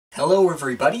Hello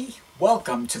everybody,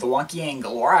 welcome to the Wonky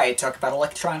Angle, where I talk about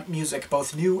electronic music,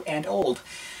 both new and old.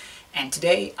 And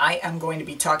today I am going to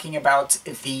be talking about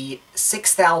the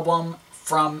 6th album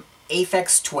from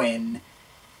Aphex Twin,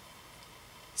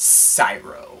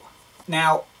 Syro.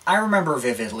 Now, I remember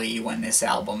vividly when this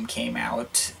album came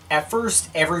out. At first,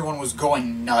 everyone was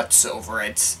going nuts over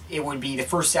it. It would be the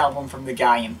first album from the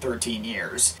guy in 13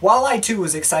 years. While I too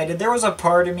was excited, there was a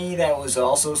part of me that was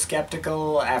also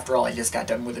skeptical. After all, I just got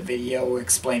done with a video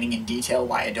explaining in detail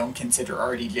why I don't consider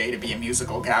RDJ to be a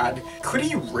musical god. Could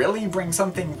he really bring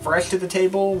something fresh to the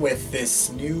table with this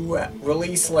new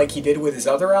release like he did with his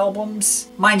other albums?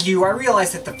 Mind you, I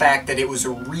realized that the fact that it was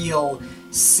a real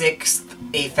 6th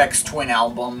Aphex Twin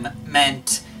album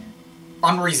meant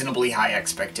unreasonably high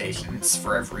expectations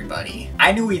for everybody.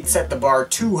 I knew he'd set the bar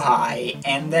too high,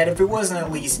 and that if it wasn't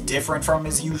at least different from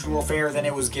his usual fare, then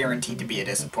it was guaranteed to be a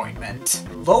disappointment.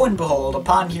 Lo and behold,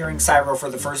 upon hearing Syro for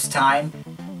the first time,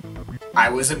 I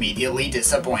was immediately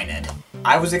disappointed.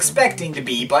 I was expecting to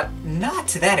be, but not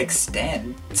to that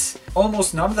extent.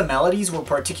 Almost none of the melodies were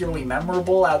particularly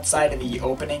memorable outside of the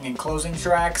opening and closing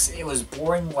tracks. It was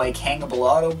boring like Hangable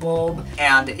Autobulb,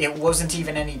 and it wasn't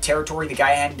even any territory the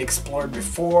guy hadn't explored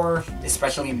before,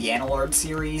 especially in the Analard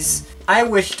series. I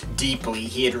wished deeply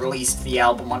he had released the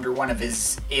album under one of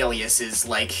his aliases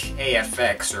like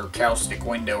AFX or Caustic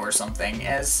Window or something,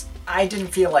 as I didn't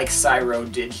feel like Syro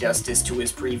did justice to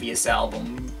his previous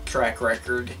album track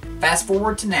record. Fast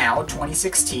forward to now,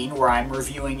 2016, where I'm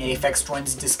reviewing Aphex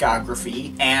Twin's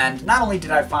discography, and not only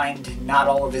did I find not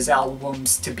all of his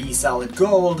albums to be solid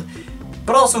gold,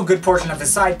 but also a good portion of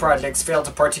his side projects failed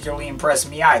to particularly impress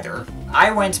me either.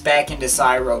 I went back into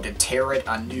Syro to tear it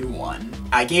a new one.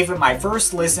 I gave it my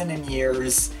first listen in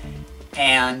years,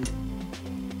 and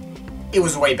it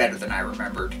was way better than I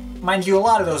remembered. Mind you, a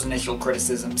lot of those initial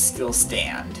criticisms still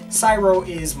stand. Syro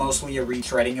is mostly a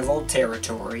retreading of old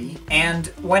territory,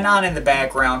 and went on in the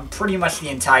background, pretty much the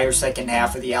entire second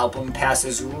half of the album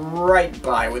passes right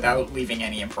by without leaving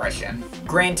any impression.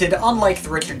 Granted, unlike the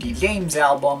Richard D. James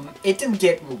album, it didn't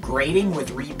get grating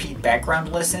with repeat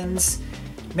background listens,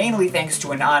 mainly thanks to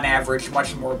an on-average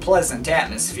much more pleasant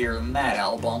atmosphere than that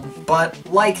album. But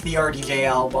like the RDJ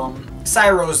album,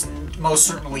 Syro's most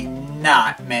certainly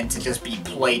not meant to just be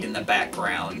played in the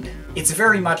background. It's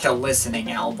very much a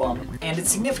listening album, and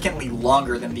it's significantly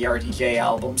longer than the RDJ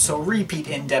album, so repeat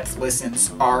in-depth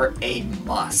listens are a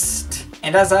must.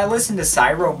 And as I listened to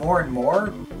Syro more and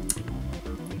more,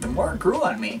 the more it grew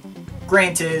on me.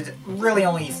 Granted, really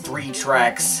only 3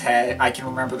 tracks I can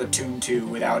remember the tune to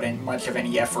without much of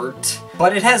any effort,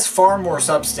 but it has far more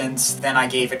substance than I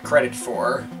gave it credit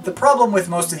for. The problem with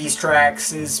most of these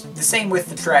tracks is the same with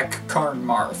the track Karn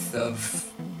Marth of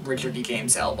Richard D.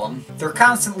 James' album. They're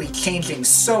constantly changing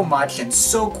so much and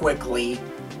so quickly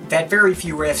that very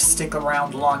few riffs stick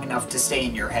around long enough to stay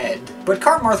in your head. But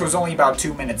Karn Marth was only about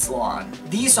 2 minutes long.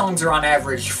 These songs are on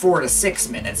average 4 to 6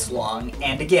 minutes long,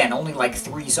 and again, only like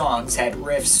 3 songs had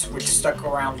riffs which stuck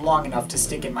around long enough to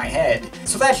stick in my head.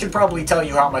 So that should probably tell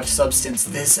you how much substance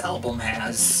this album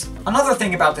has. Another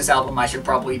thing about this album I should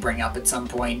probably bring up at some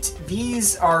point,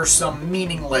 these are some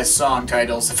meaningless song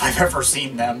titles if I've ever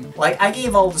seen them. Like, I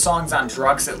gave all the songs on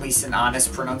Drugs at least an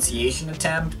honest pronunciation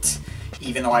attempt,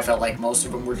 even though I felt like most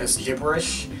of them were just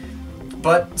gibberish.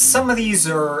 But some of these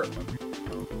are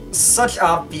such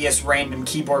obvious random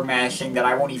keyboard mashing that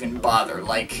I won't even bother,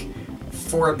 like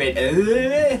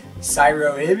 4-bit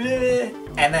Syro,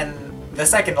 and then the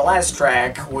second to last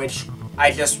track, which I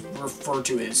just refer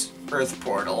to as Earth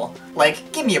Portal.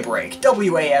 Like, give me a break.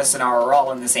 W, A, S, and R are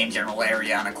all in the same general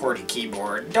area on a QWERTY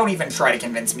keyboard. Don't even try to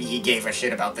convince me he gave a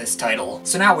shit about this title.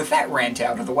 So now with that rant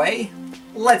out of the way,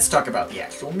 let's talk about the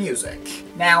actual music.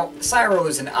 Now, Syro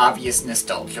is an obvious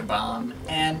nostalgia bomb,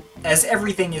 and as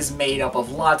everything is made up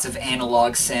of lots of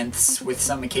analog synths with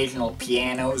some occasional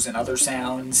pianos and other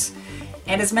sounds,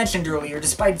 and as mentioned earlier,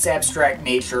 despite its abstract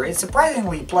nature, it's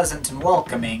surprisingly pleasant and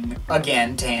welcoming,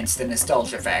 again to enhance the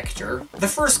nostalgia factor. The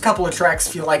first couple of tracks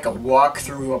feel like a walk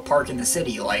through a park in the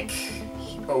city, like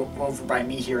over by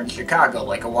me here in Chicago,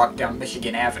 like a walk down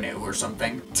Michigan Avenue or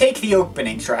something. Take the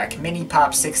opening track,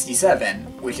 Minipops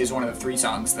 67, which is one of the 3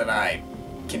 songs that I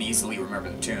can easily remember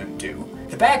the tune to.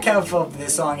 The back half of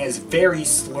this song has very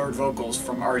slurred vocals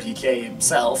from RDJ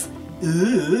himself.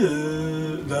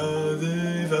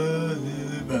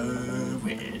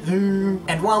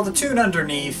 And while the tune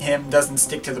underneath him doesn't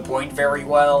stick to the point very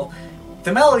well,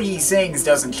 the melody he sings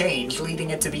doesn't change, leading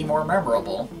it to be more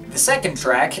memorable. The second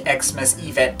track, Xmas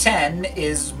Eve at 10,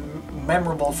 is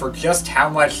memorable for just how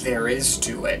much there is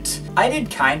to it. I did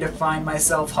kind of find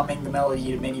myself humming the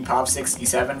melody to Minipops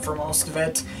 67 for most of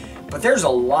it, but there's a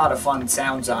lot of fun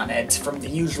sounds on it, from the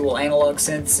usual analog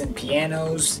synths and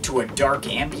pianos, to a dark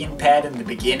ambient pad in the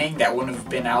beginning that wouldn't have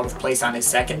been out of place on his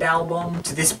second album,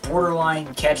 to this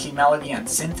borderline catchy melody on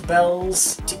synth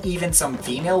bells, to even some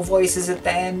female voices at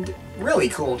the end. Really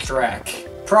cool track.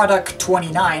 Produk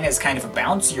 29 is kind of a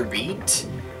bouncier beat,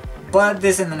 but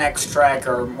this and the next track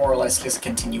are more or less just a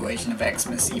continuation of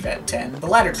Xmas Eve at 10. The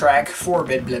latter track,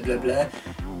 4-bit blah blah blah,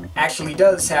 actually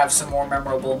does have some more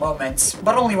memorable moments,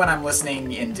 but only when I'm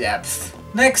listening in depth.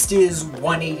 Next is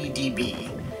 180 dB,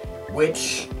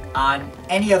 which on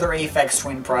any other Aphex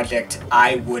Twin project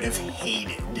I would have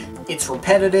hated. It's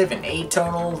repetitive and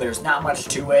atonal, there's not much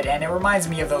to it, and it reminds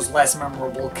me of those less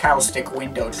memorable Caustic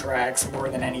Window tracks more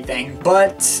than anything,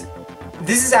 but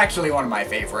this is actually one of my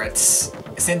favorites,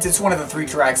 since it's one of the 3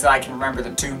 tracks that I can remember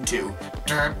the tune to.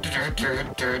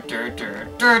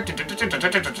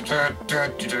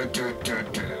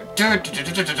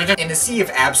 In a sea of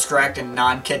abstract and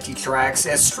non-catchy tracks,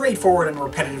 a straightforward and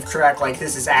repetitive track like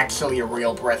this is actually a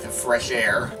real breath of fresh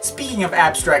air. Speaking of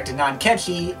abstract and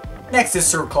non-catchy, next is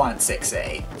Circlant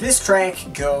 6A. This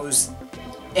track goes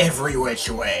every which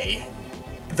way,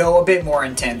 though a bit more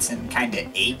intense and kinda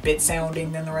 8-bit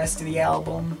sounding than the rest of the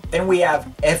album. Then we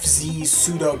have FZ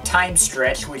Pseudo Time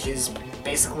Stretch, which is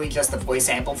basically just the voice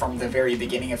sample from the very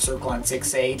beginning of Circlant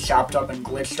 6A, chopped up and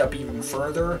glitched up even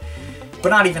further, but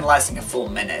not even lasting a full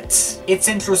minute. It's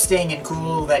interesting and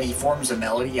cool that he forms a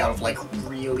melody out of like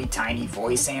really tiny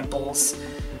voice samples,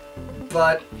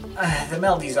 but the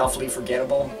melody's awfully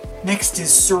forgettable. Next is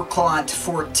Circlant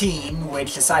 14,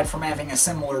 which aside from having a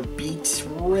similar beat,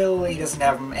 really doesn't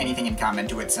have anything in common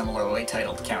to its similarly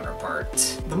titled counterpart.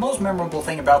 The most memorable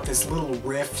thing about this little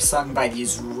riff sung by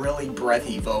these really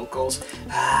breathy vocals,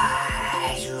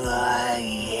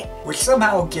 which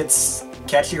somehow gets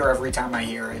catchier every time I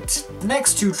hear it. The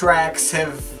next 2 tracks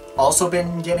have also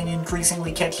been getting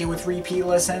increasingly catchy with repeat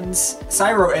listens.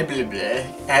 Syro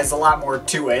has a lot more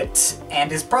to it, and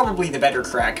is probably the better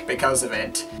track because of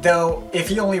it. Though, if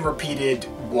he only repeated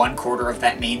 1/4 of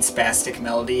that main spastic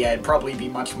melody, I'd probably be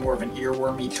much more of an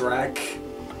earwormy track.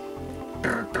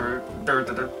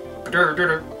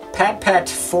 Pat Pat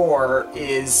 4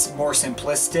 is more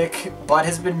simplistic, but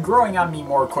has been growing on me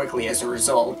more quickly as a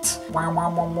result.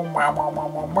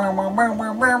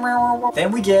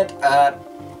 Then we get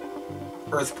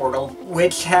Earth Portal,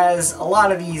 which has a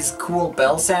lot of these cool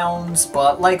bell sounds,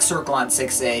 but like Circlant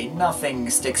 6A, nothing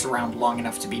sticks around long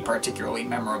enough to be particularly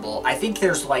memorable. I think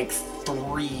there's like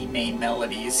 3 main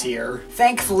melodies here.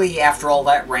 Thankfully, after all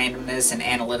that randomness and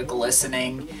analytical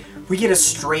listening, we get a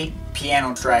straight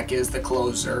piano track as the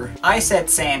closer.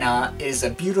 Aisatsana is a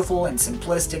beautiful and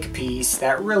simplistic piece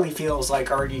that really feels like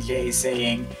RDJ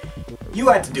saying, you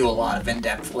had to do a lot of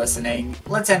in-depth listening.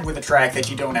 Let's end with a track that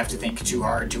you don't have to think too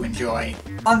hard to enjoy.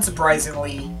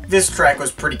 Unsurprisingly, this track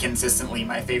was pretty consistently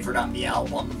my favorite on the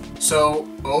album. So,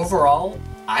 overall,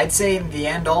 I'd say in the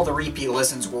end all the repeat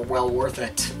listens were well worth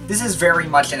it. This is very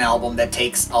much an album that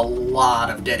takes a lot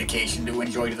of dedication to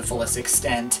enjoy to the fullest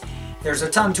extent. There's a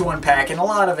ton to unpack, and a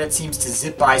lot of it seems to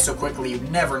zip by so quickly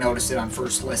you'd never notice it on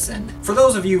first listen. For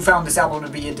those of you who found this album to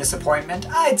be a disappointment,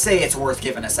 I'd say it's worth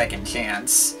giving a second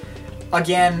chance.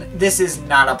 Again, this is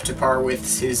not up to par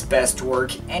with his best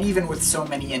work, and even with so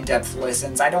many in-depth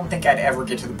listens, I don't think I'd ever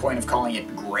get to the point of calling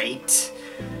it great.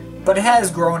 But it has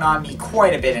grown on me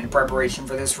quite a bit in preparation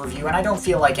for this review, and I don't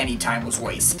feel like any time was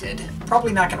wasted.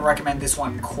 Probably not going to recommend this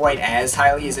one quite as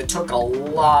highly, as it took a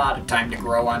lot of time to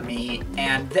grow on me,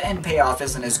 and the end payoff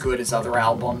isn't as good as other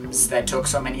albums that took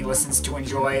so many listens to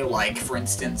enjoy, like, for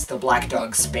instance, the Black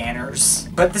Dog Spanners.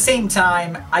 But at the same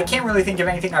time, I can't really think of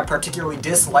anything I particularly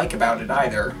dislike about it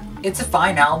either. It's a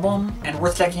fine album, and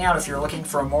worth checking out if you're looking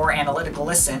for a more analytical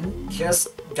listen, just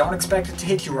don't expect it to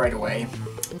hit you right away.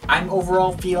 I'm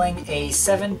overall feeling a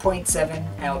 7.7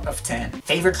 out of 10.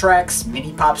 Favorite tracks,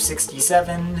 Minipops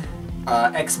 67,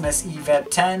 Xmas Eve at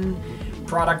 10,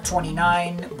 Produk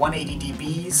 29, 180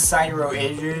 dB, Syro,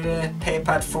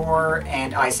 Pat 4,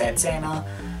 and Aisatsana.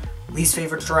 Least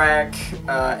favorite track,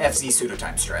 FZ Pseudo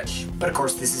Time Stretch. But of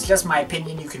course, this is just my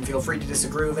opinion, you can feel free to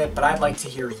disagree with it, but I'd like to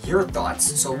hear your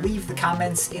thoughts, so leave the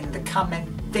comments in the comment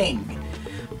thing.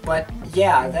 But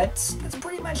yeah, that's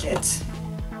pretty much it.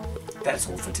 That's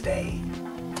all for today.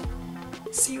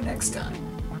 See you next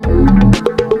time.